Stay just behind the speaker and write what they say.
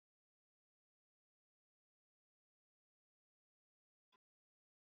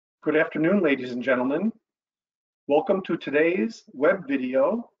Good afternoon, ladies and gentlemen. Welcome to today's web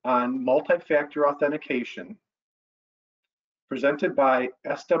video on multi-factor authentication, presented by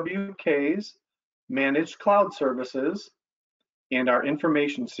SWK's Managed Cloud Services and our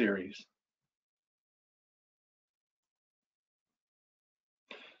information series.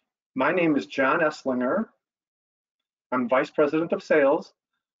 My name is John Esslinger. I'm Vice President of Sales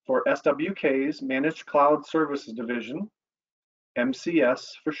for SWK's Managed Cloud Services Division, MCS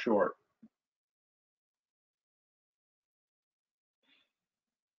for short.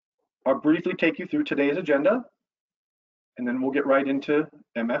 I'll briefly take you through today's agenda, and then we'll get right into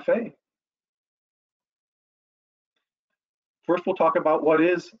MFA. First, we'll talk about what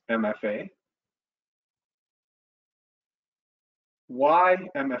is MFA, why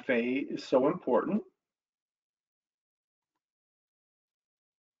MFA is so important,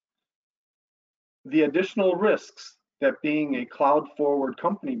 the additional risks that being a cloud-forward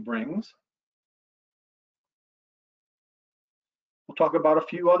company brings. We'll talk about a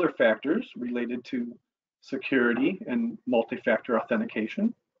few other factors related to security and multi-factor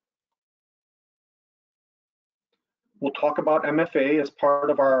authentication. We'll talk about MFA as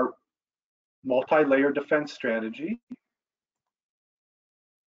part of our multi-layer defense strategy.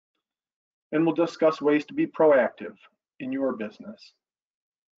 And we'll discuss ways to be proactive in your business.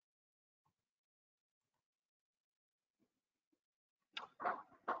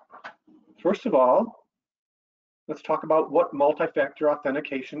 First of all, let's talk about what multi-factor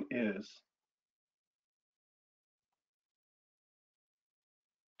authentication is.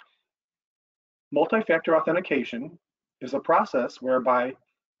 Multi-factor authentication is a process whereby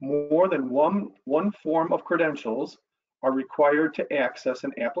more than one form of credentials are required to access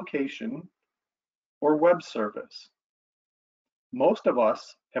an application or web service. Most of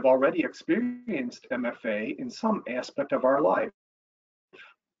us have already experienced MFA in some aspect of our life.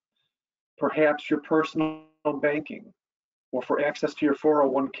 Perhaps your personal banking, or for access to your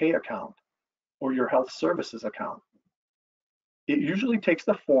 401k account, or your health services account. It usually takes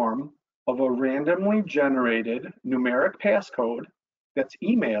the form of a randomly generated numeric passcode that's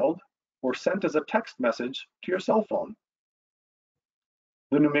emailed or sent as a text message to your cell phone.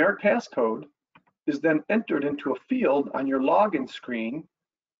 The numeric passcode is then entered into a field on your login screen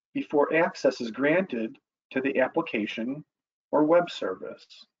before access is granted to the application or web service.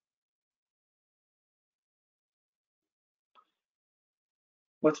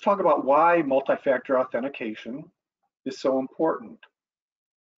 Let's talk about why multi-factor authentication is so important.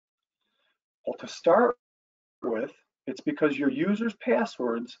 Well, to start with, it's because your users'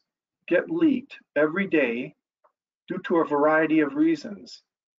 passwords get leaked every day due to a variety of reasons.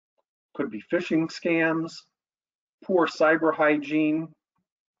 Could be phishing scams, poor cyber hygiene,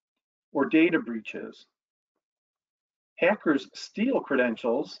 or data breaches. Hackers steal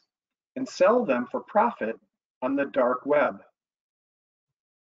credentials and sell them for profit on the dark web.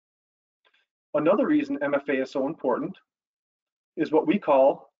 Another reason MFA is so important is what we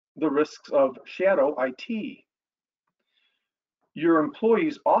call the risks of shadow IT. Your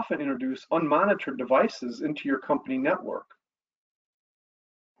employees often introduce unmonitored devices into your company network.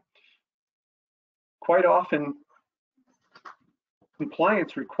 Quite often,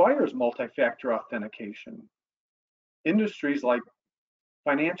 compliance requires multi-factor authentication. Industries like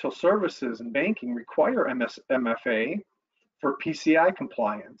financial services and banking require MFA for PCI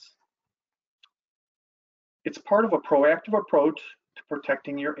compliance. It's part of a proactive approach to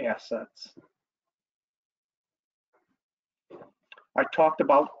protecting your assets. I talked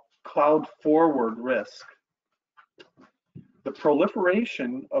about cloud forward risk. The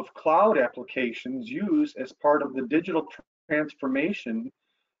proliferation of cloud applications used as part of the digital transformation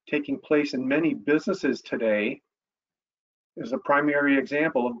taking place in many businesses today is a primary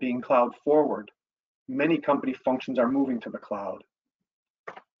example of being cloud forward. Many company functions are moving to the cloud.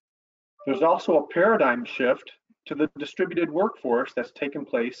 There's also a paradigm shift to the distributed workforce that's taken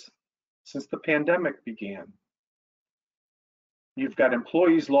place since the pandemic began. You've got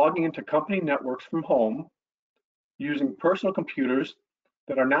employees logging into company networks from home using personal computers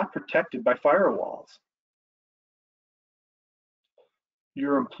that are not protected by firewalls.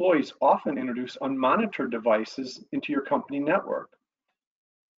 Your employees often introduce unmonitored devices into your company network.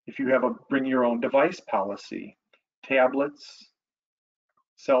 If you have a bring your own device policy, tablets,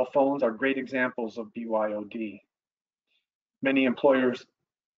 cell phones are great examples of BYOD. Many employers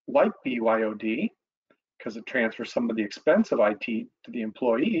like BYOD because it transfers some of the expense of IT to the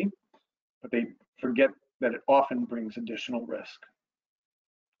employee, but they forget that it often brings additional risk.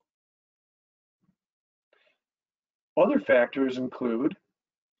 Other factors include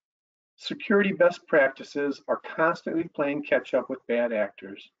security best practices are constantly playing catch up with bad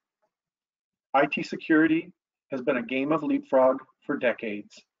actors. IT security has been a game of leapfrog for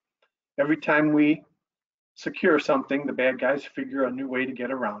decades. Every time we secure something, the bad guys figure a new way to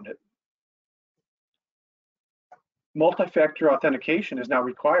get around it. Multi-factor authentication is now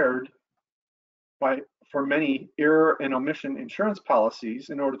required for many error and omission insurance policies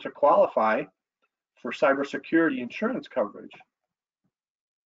in order to qualify for cybersecurity insurance coverage.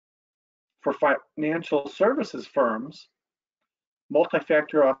 For financial services firms,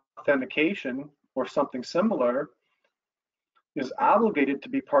 multi-factor authentication or something similar is obligated to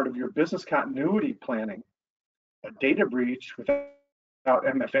be part of your business continuity planning. A data breach without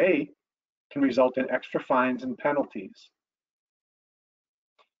MFA can result in extra fines and penalties.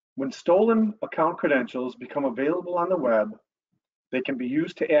 When stolen account credentials become available on the web, they can be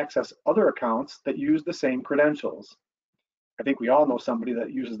used to access other accounts that use the same credentials. I think we all know somebody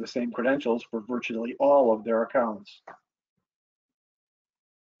that uses the same credentials for virtually all of their accounts.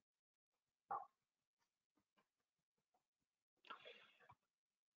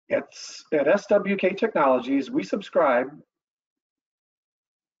 At SWK Technologies, we subscribe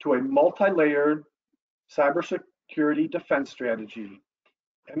to a multi-layered cybersecurity defense strategy.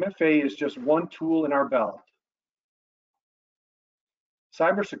 MFA is just one tool in our belt.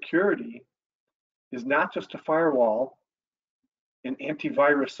 Cybersecurity is not just a firewall and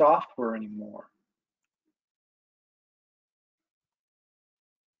antivirus software anymore.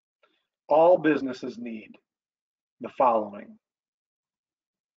 All businesses need the following: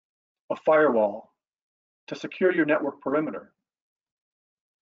 a firewall to secure your network perimeter,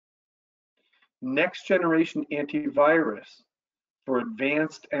 next generation antivirus for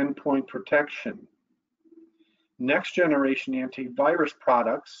advanced endpoint protection. Next generation antivirus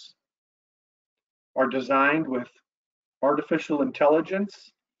products are designed with artificial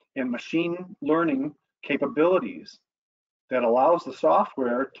intelligence and machine learning capabilities that allows the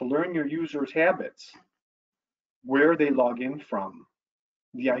software to learn your users' habits, where they log in from,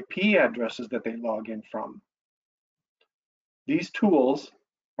 the IP addresses that they log in from. These tools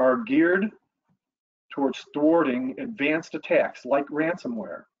are geared towards thwarting advanced attacks like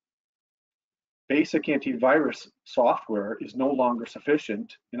ransomware. Basic antivirus software is no longer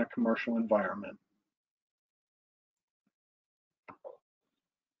sufficient in a commercial environment.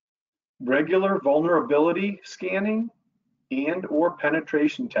 Regular vulnerability scanning and/or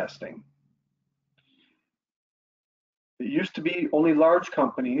penetration testing. It used to be only large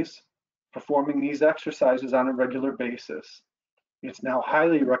companies performing these exercises on a regular basis. It's now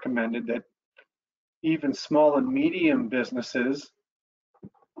highly recommended that even small and medium businesses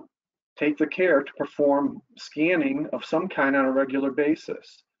take the care to perform scanning of some kind on a regular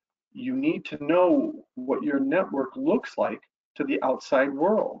basis. You need to know what your network looks like to the outside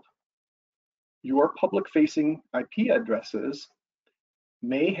world. Your public-facing IP addresses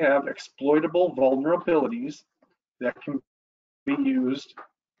may have exploitable vulnerabilities that can be used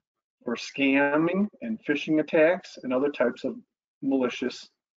for scamming and phishing attacks and other types of malicious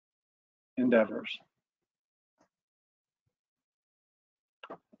endeavors.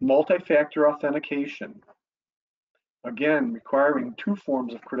 Multi-factor authentication. Again, requiring two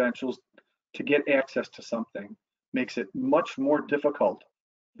forms of credentials to get access to something makes it much more difficult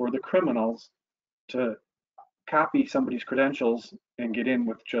for the criminals to copy somebody's credentials and get in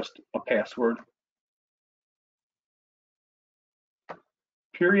with just a password.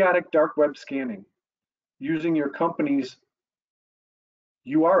 Periodic dark web scanning. Using your company's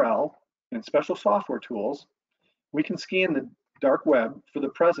URL and special software tools, we can scan the dark web for the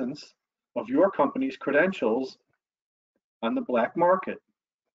presence of your company's credentials on the black market.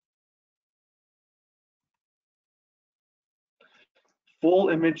 Full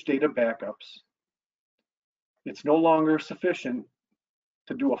image data backups. It's no longer sufficient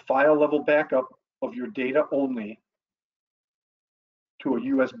to do a file level backup of your data only to a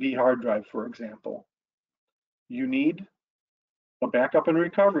USB hard drive, for example. You need a backup and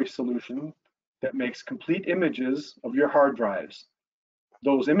recovery solution that makes complete images of your hard drives.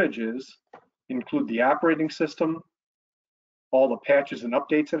 Those images include the operating system, all the patches and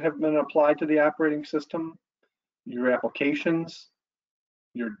updates that have been applied to the operating system, your applications,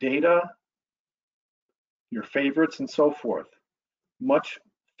 your data, your favorites, and so forth. Much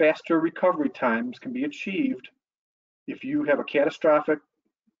faster recovery times can be achieved if you have a catastrophic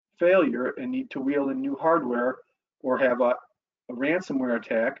failure and need to wheel in new hardware, or have a ransomware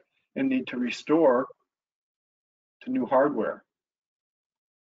attack and need to restore to new hardware.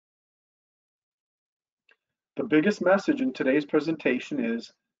 The biggest message in today's presentation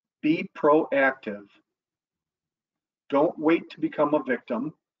is be proactive. Don't wait to become a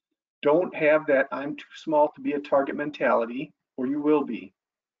victim. Don't have that I'm too small to be a target mentality, or you will be.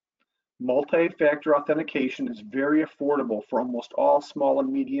 Multi-factor authentication is very affordable for almost all small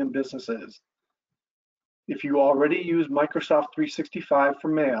and medium businesses. If you already use Microsoft 365 for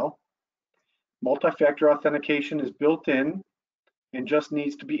mail, multi-factor authentication is built in and just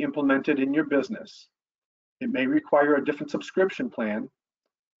needs to be implemented in your business. It may require a different subscription plan,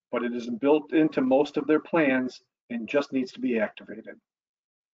 but it is built into most of their plans and just needs to be activated.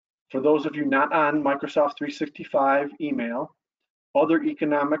 For those of you not on Microsoft 365 email, other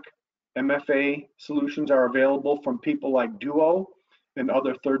economic MFA solutions are available from people like Duo and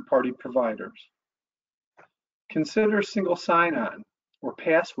other third-party providers. Consider single sign-on or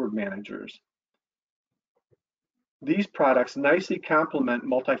password managers. These products nicely complement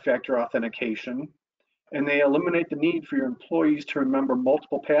multi-factor authentication, and they eliminate the need for your employees to remember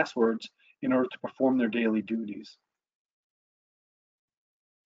multiple passwords in order to perform their daily duties.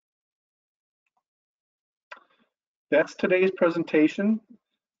 That's today's presentation.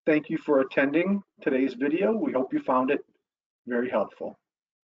 Thank you for attending today's video. We hope you found it very helpful.